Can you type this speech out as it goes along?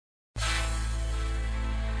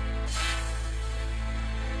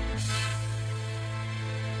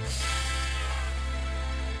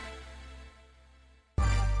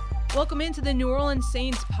Welcome into the New Orleans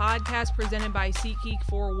Saints podcast presented by SeatGeek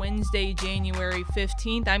for Wednesday, January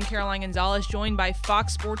 15th. I'm Caroline Gonzalez, joined by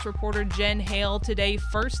Fox Sports reporter Jen Hale. Today,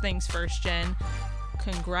 first things first, Jen,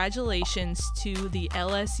 congratulations to the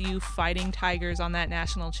LSU Fighting Tigers on that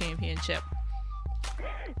national championship.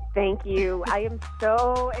 Thank you. I am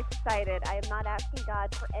so excited. I am not asking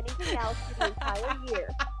God for anything else for the entire year.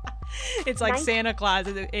 It's like Santa Claus.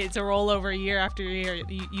 It's a rollover year after year.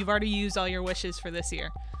 You've already used all your wishes for this year.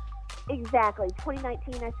 Exactly.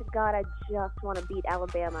 2019, I said, God, I just want to beat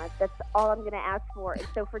Alabama. That's all I'm going to ask for. And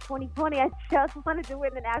so for 2020, I just wanted to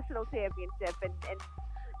win the national championship and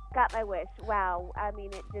got my wish. Wow. I mean,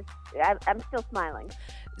 I'm still smiling.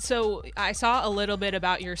 So I saw a little bit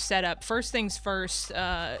about your setup. First things first,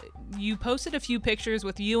 you posted a few pictures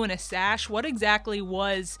with you in a sash. What exactly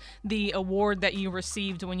was the award that you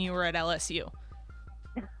received when you were at LSU?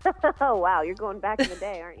 Oh, wow. You're going back in the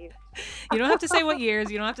day, aren't you? You don't have to say what years.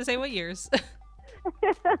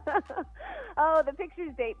 Oh, the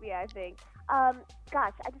pictures date me, I think.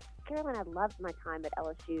 Gosh, Caroline, I loved my time at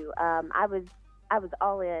LSU. I was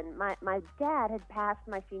all in. My dad had passed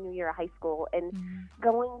my senior year of high school, and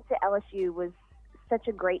going to LSU was such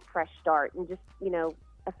a great fresh start, and just,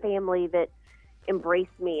 a family that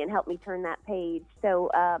embraced me and helped me turn that page. So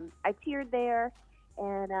I tiered there,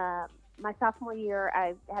 and my sophomore year,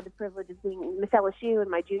 I had the privilege of being Miss LSU,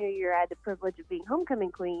 and my junior year, I had the privilege of being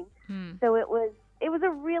homecoming queen. So it was a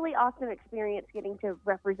really awesome experience getting to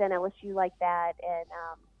represent LSU like that, and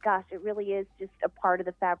gosh, it really is just a part of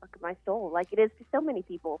the fabric of my soul, like it is to so many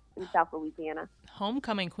people in South Louisiana.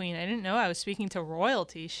 Homecoming queen. I didn't know I was speaking to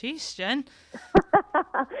royalty. Sheesh, Jen.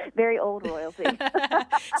 Very old royalty.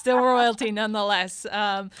 Still royalty nonetheless.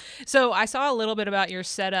 So I saw a little bit about your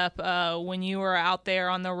setup when you were out there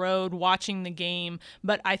on the road watching the game,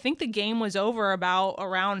 but I think the game was over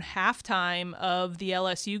around halftime of the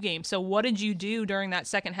LSU game. So what did you do during that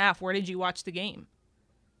second half? Where did you watch the game?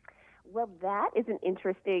 Well, that is an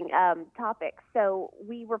interesting topic. So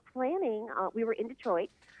we were planning, we were in Detroit,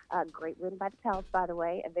 great win by the Pels, by the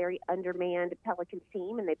way, a very undermanned Pelicans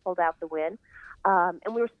team, and they pulled out the win.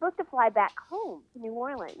 And we were supposed to fly back home to New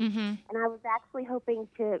Orleans. And I was actually hoping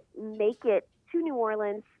to make it to New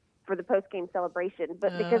Orleans for the post-game celebration,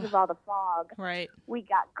 but because of all the fog, we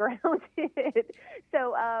got grounded.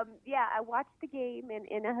 So, I watched the game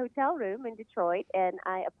in a hotel room in Detroit, and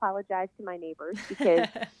I apologized to my neighbors because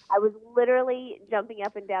I was literally jumping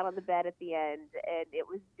up and down on the bed at the end, and it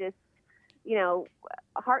was just,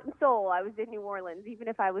 heart and soul, I was in New Orleans, even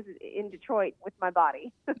if I was in Detroit with my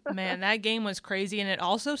body. Man, that game was crazy, and it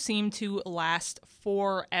also seemed to last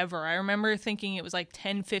forever. I remember thinking it was like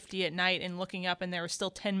 10:50 at night and looking up, and there was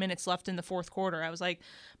still 10 minutes left in the fourth quarter. I was like,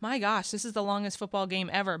 my gosh, this is the longest football game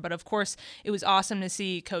ever. But, of course, it was awesome to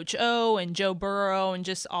see Coach O and Joe Burrow and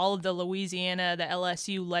just all of the Louisiana, the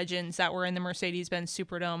LSU legends that were in the Mercedes-Benz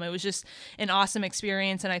Superdome. It was just an awesome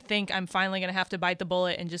experience, and I think I'm finally going to have to bite the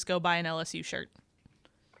bullet and just go buy an LSU shirt.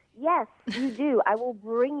 Yes, you do. I will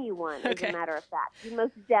bring you one, as a matter of fact. You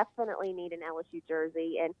most definitely need an LSU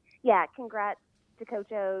jersey. And, congrats to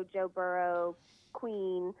Coach O, Joe Burrow,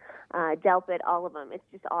 Queen, Delpit, all of them. It's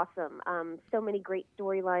just awesome. So many great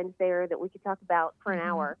storylines there that we could talk about for an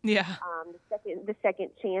hour. Yeah. The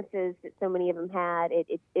second chances that so many of them had.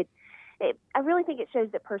 I really think it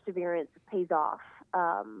shows that perseverance pays off.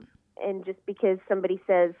 And just because somebody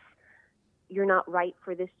says you're not right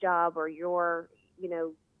for this job, or you're,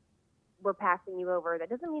 we're passing you over,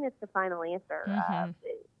 that doesn't mean it's the final answer.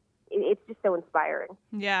 It's just so inspiring.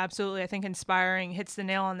 Yeah, absolutely. I think inspiring hits the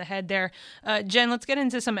nail on the head there. Jen, let's get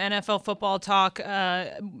into some NFL football talk.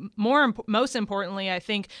 Most importantly, I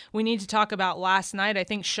think we need to talk about last night. I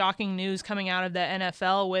think shocking news coming out of the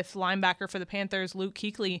NFL with linebacker for the Panthers, Luke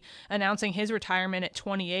Kuechly, announcing his retirement at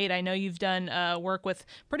 28. I know you've done work with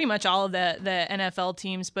pretty much all of the NFL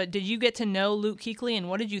teams, but did you get to know Luke Kuechly, and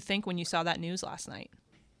what did you think when you saw that news last night?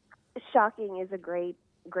 Shocking is a great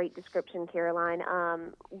description, Caroline.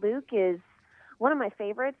 Luke is one of my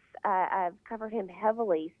favorites. I've covered him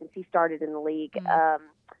heavily since he started in the league.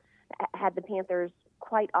 Had the Panthers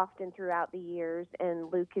quite often throughout the years,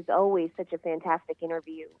 and Luke is always such a fantastic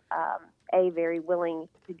interview. A, very willing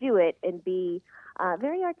to do it, and B,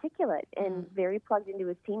 very articulate and very plugged into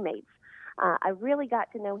his teammates. I really got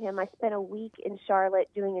to know him. I spent a week in Charlotte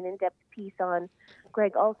doing an in-depth piece on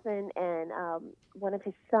Greg Olsen, and one of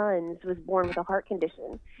his sons was born with a heart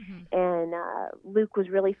condition. And Luke was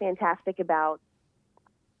really fantastic about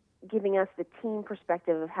giving us the team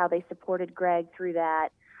perspective of how they supported Greg through that,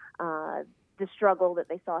 the struggle that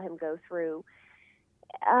they saw him go through.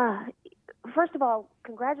 First of all,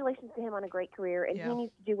 congratulations to him on a great career, and he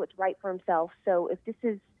needs to do what's right for himself. So if this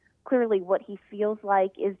is clearly what he feels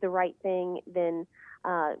like is the right thing, then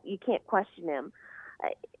you can't question him.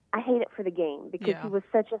 I hate it for the game because he was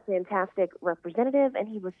such a fantastic representative, and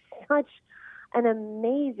he was such an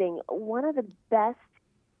amazing, one of the best,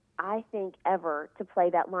 I think, ever to play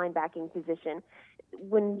that linebacking position.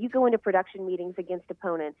 When you go into production meetings against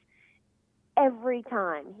opponents, every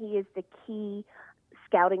time he is the key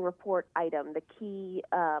scouting report item, the key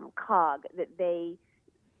cog that they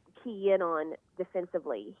key in on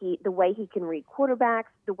defensively. The way he can read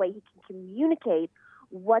quarterbacks, the way he can communicate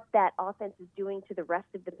what that offense is doing to the rest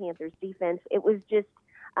of the Panthers defense. It was just,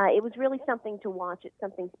 it was really something to watch. It's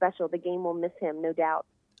something special. The game will miss him, no doubt.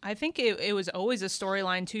 I think it was always a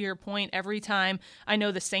storyline, to your point. Every time I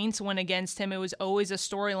know the Saints went against him, it was always a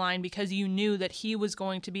storyline because you knew that he was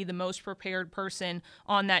going to be the most prepared person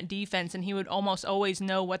on that defense, and he would almost always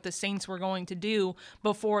know what the Saints were going to do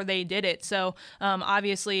before they did it. So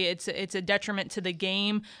obviously it's a detriment to the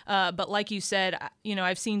game. But like you said,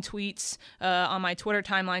 I've seen tweets on my Twitter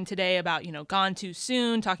timeline today about, gone too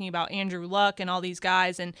soon, talking about Andrew Luck and all these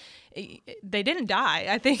guys, and they didn't die.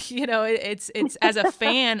 I think, it's as a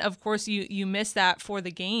fan, of course, you miss that for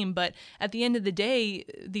the game. But at the end of the day,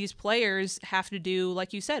 these players have to do,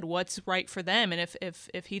 like you said, what's right for them. And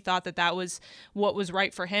if he thought that was what was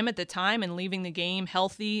right for him at the time and leaving the game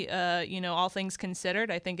healthy, all things considered,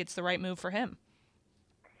 I think it's the right move for him.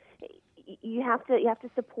 You have to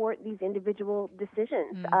support these individual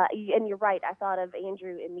decisions. And you're right. I thought of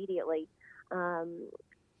Andrew immediately.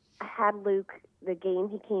 Had Luke, the game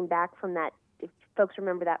he came back from that, if folks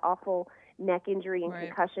remember that awful neck injury and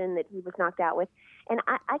concussion that he was knocked out with. And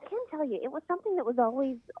I can tell you, it was something that was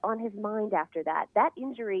always on his mind after that. That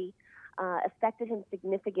injury affected him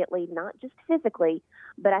significantly, not just physically,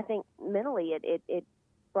 but I think mentally it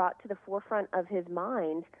brought to the forefront of his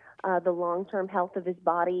mind the long-term health of his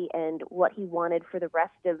body and what he wanted for the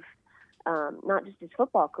rest of not just his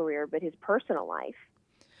football career, but his personal life.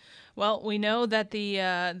 Well, we know that the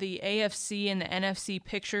AFC and the NFC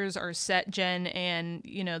pictures are set, Jen, and,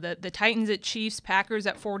 the Titans at Chiefs, Packers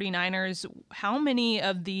at 49ers. How many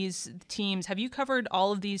of these teams, have you covered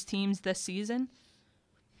all of these teams this season?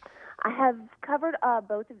 I have covered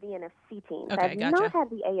both of the NFC teams. Okay, I've gotcha. not had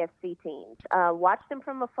the AFC teams. Watched them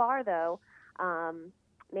from afar, though.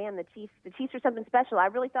 Man, the Chiefs are something special. I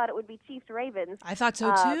really thought it would be Chiefs-Ravens. I thought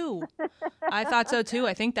so too.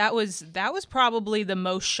 I think that was probably the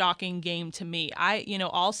most shocking game to me.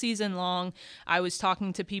 All season long, I was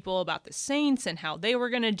talking to people about the Saints and how they were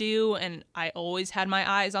going to do, and I always had my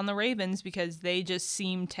eyes on the Ravens because they just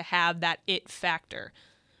seemed to have that it factor.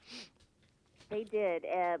 They did.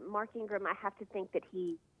 Mark Ingram, I have to think that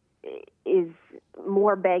he is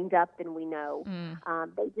more banged up than we know.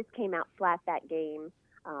 They just came out flat that game.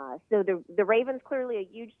 So the Ravens, clearly a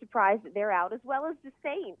huge surprise that they're out, as well as the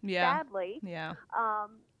Saints, sadly. Yeah.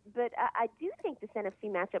 But I do think this NFC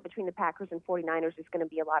matchup between the Packers and 49ers is going to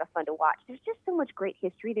be a lot of fun to watch. There's just so much great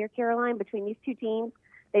history there, Caroline, between these two teams.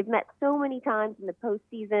 They've met so many times in the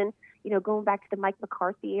postseason, going back to the Mike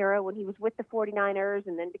McCarthy era when he was with the 49ers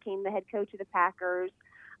and then became the head coach of the Packers.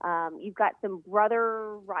 You've got some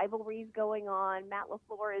brother rivalries going on. Matt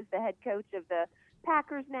LaFleur is the head coach of the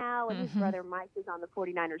Packers now, and his brother Mike is on the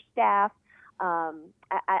 49ers staff.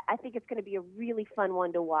 I think it's going to be a really fun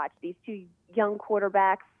one to watch. These two young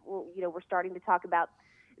quarterbacks, we're starting to talk about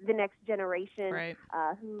the next generation, right.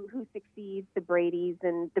 Who succeeds, the Bradys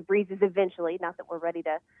and the Breezes eventually, not that we're ready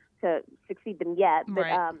to succeed them yet. But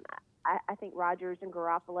right. I think Rodgers and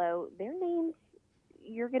Garoppolo, their names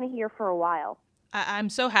you're going to hear for a while. I'm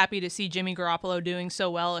so happy to see Jimmy Garoppolo doing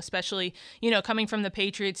so well, especially, coming from the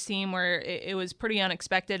Patriots team where it was pretty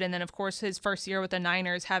unexpected. And then, of course, his first year with the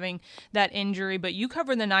Niners having that injury. But you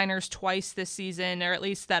covered the Niners twice this season, or at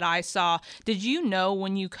least that I saw. Did you know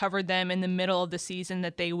when you covered them in the middle of the season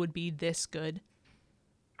that they would be this good?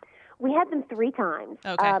 We had them 3 times.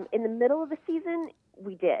 Okay. In the middle of the season,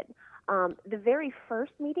 we did. The very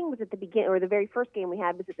first meeting was at the beginning, or the very first game we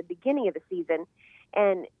had was at the beginning of the season.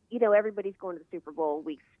 And, everybody's going to the Super Bowl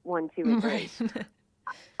weeks 1, 2, and 3.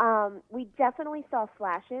 Right. We definitely saw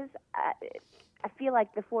flashes. I feel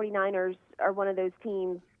like the 49ers are one of those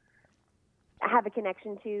teams I have a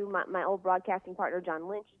connection to. My old broadcasting partner, John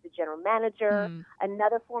Lynch, is the general manager.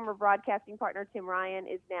 Another former broadcasting partner, Tim Ryan,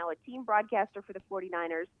 is now a team broadcaster for the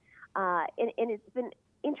 49ers. And it's been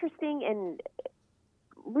interesting and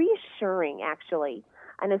reassuring, actually.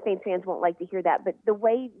 I know Saints fans won't like to hear that, but the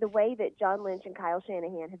way that John Lynch and Kyle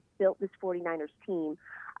Shanahan have built this 49ers team,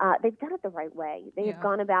 they've done it the right way. They have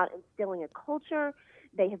gone about instilling a culture.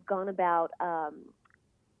 They have gone about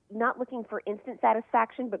not looking for instant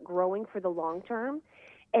satisfaction, but growing for the long term.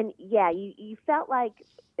 And yeah, you felt like,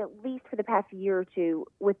 at least for the past year or two,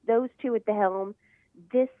 with those two at the helm,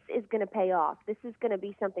 this is going to pay off. This is going to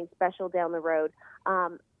be something special down the road.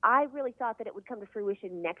 I really thought that it would come to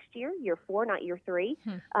fruition next year, year 4, not year 3.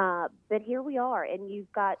 But here we are, and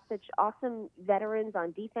you've got such awesome veterans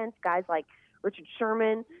on defense, guys like Richard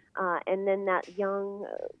Sherman, and then that young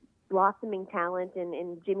blossoming talent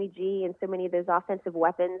in Jimmy G and so many of those offensive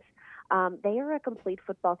weapons. They are a complete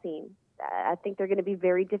football team. I think they're going to be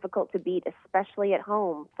very difficult to beat, especially at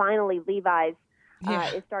home. Finally, Levi's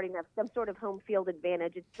is starting to have some sort of home field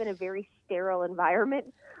advantage. It's been a very sterile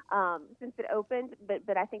environment since it opened,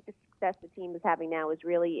 but I think the success the team is having now is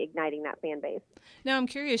really igniting that fan base. Now, I'm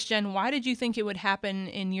curious, Jen, why did you think it would happen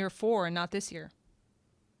in year 4 and not this year?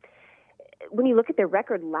 When you look at their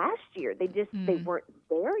record last year, they weren't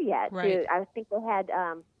there yet. Right. I think they had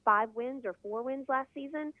 5 wins or 4 wins last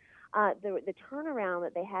season. The turnaround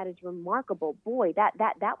that they had is remarkable. Boy, that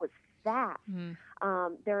was fast.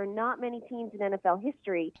 There are not many teams in NFL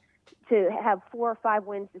history to have 4 or 5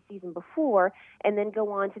 wins the season before and then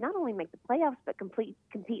go on to not only make the playoffs but compete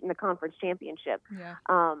in the conference championship. Yeah.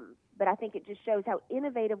 But I think it just shows how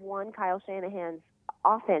innovative Kyle Shanahan's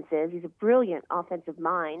offense is. He's a brilliant offensive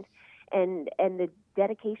mind, and the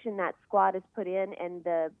dedication that squad has put in, and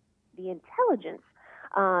the intelligence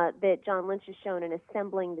that John Lynch has shown in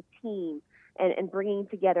assembling the team and bringing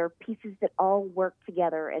together pieces that all work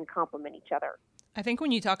together and complement each other. I think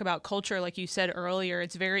when you talk about culture, like you said earlier,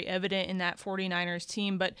 it's very evident in that 49ers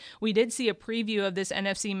team. But we did see a preview of this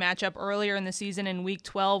NFC matchup earlier in the season in Week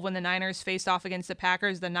 12 when the Niners faced off against the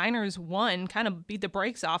Packers. The Niners won, kind of beat the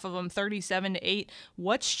brakes off of them 37-8.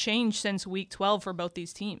 What's changed since Week 12 for both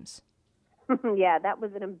these teams? Yeah, that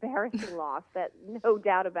was an embarrassing loss. That no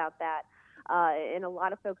doubt about that. And a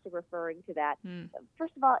lot of folks are referring to that.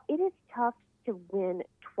 First of all, it is tough to win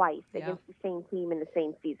twice against the same team in the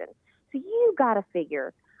same season. So you got to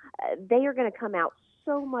figure they are going to come out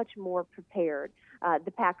so much more prepared,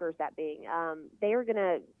 the Packers that being. They are going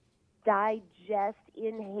to digest,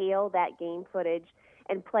 inhale that game footage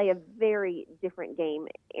and play a very different game.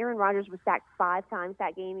 Aaron Rodgers was sacked 5 times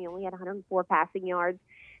that game. He only had 104 passing yards.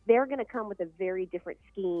 They're going to come with a very different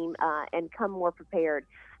scheme and come more prepared.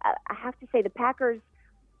 I have to say the Packers,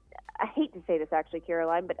 I hate to say this actually,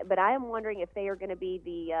 Caroline, but I am wondering if they are going to be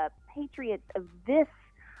the Patriots of this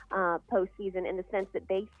postseason, in the sense that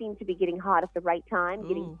they seem to be getting hot at the right time,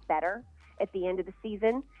 getting better at the end of the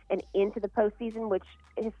season and into the postseason, which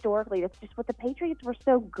historically that's just what the Patriots were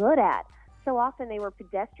so good at. So often they were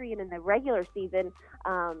pedestrian in the regular season,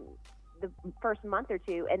 the first month or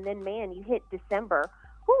two, and then, man, you hit December,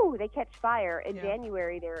 they catch fire. In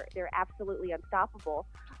January, they're absolutely unstoppable.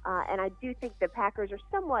 And I do think the Packers are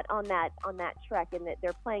somewhat on that trek, in that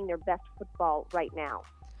they're playing their best football right now.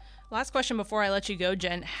 Last question before I let you go,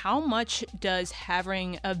 Jen. How much does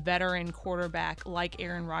having a veteran quarterback like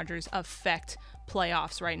Aaron Rodgers affect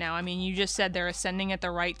playoffs right now? I mean, you just said they're ascending at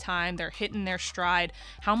the right time. They're hitting their stride.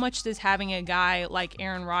 How much does having a guy like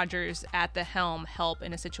Aaron Rodgers at the helm help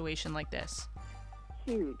in a situation like this?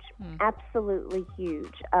 Huge. Absolutely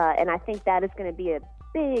huge. And I think that is going to be a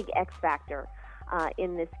big X factor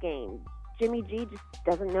in this game. Jimmy G just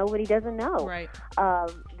doesn't know what he doesn't know. Right.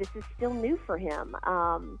 This is still new for him.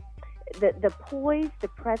 The poise, the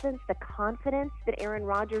presence, the confidence that Aaron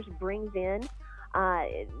Rodgers brings in,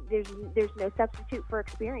 there's no substitute for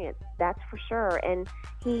experience. That's for sure. And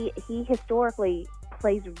he historically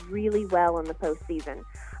plays really well in the postseason.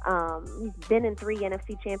 He's been in 3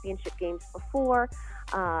 NFC Championship games before.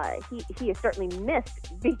 He has certainly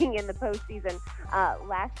missed being in the postseason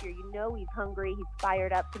last year. You know he's hungry. He's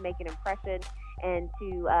fired up to make an impression and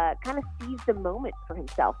to kind of seize the moment for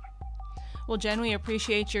himself. Well, Jen, we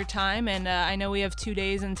appreciate your time, and I know we have 2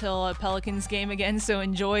 days until a Pelicans game again, so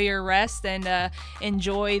enjoy your rest and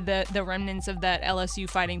enjoy the remnants of that LSU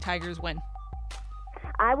Fighting Tigers win.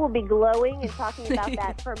 I will be glowing and talking about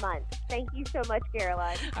that for months. Thank you so much,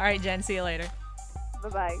 Caroline. All right, Jen, see you later.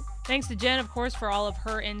 Bye-bye. Thanks to Jen, of course, for all of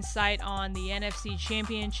her insight on the NFC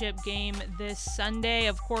Championship game this Sunday.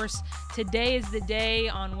 Of course, today is the day.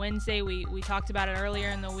 On Wednesday, we talked about it earlier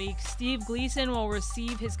in the week. Steve Gleason will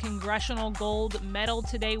receive his Congressional Gold Medal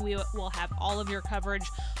today. We will have all of your coverage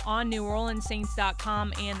on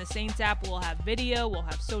NewOrleansSaints.com and the Saints app. We'll have video. We'll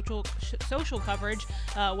have social coverage,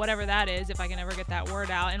 whatever that is, if I can ever get that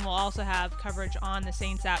word out. And we'll also have coverage on the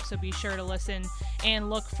Saints app, so be sure to listen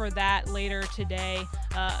and look for that later today.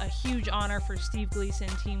 A huge honor for Steve Gleason,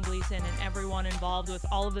 Team Gleason, and everyone involved with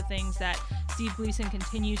all of the things that Steve Gleason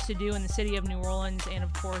continues to do in the city of New Orleans and,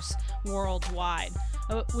 of course, worldwide.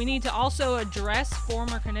 We need to also address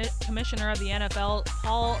former commissioner of the NFL,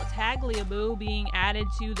 Paul Tagliabue, being added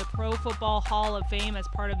to the Pro Football Hall of Fame as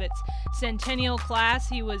part of its centennial class.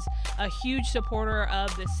 He was a huge supporter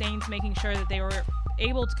of the Saints, making sure that they were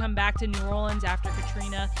able to come back to New Orleans after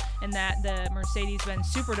Katrina, and that the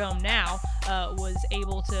Mercedes-Benz Superdome now was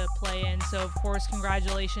able to play in. So, of course,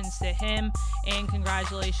 congratulations to him and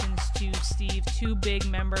congratulations to Steve, two big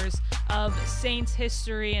members of Saints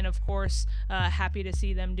history, and, of course, happy to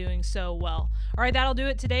see them doing so well. All right, that'll do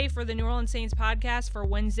it today for the New Orleans Saints podcast for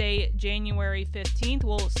Wednesday, January 15th.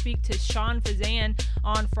 We'll speak to Sean Fazan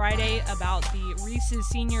on Friday about the Reese's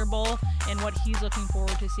Senior Bowl and what he's looking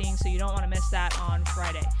forward to seeing, so you don't want to miss that on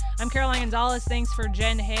Friday. I'm Caroline Gonzalez. Thanks for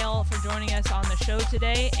Jen Hale for joining us on the show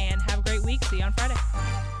today, and have a great week. See you on Friday.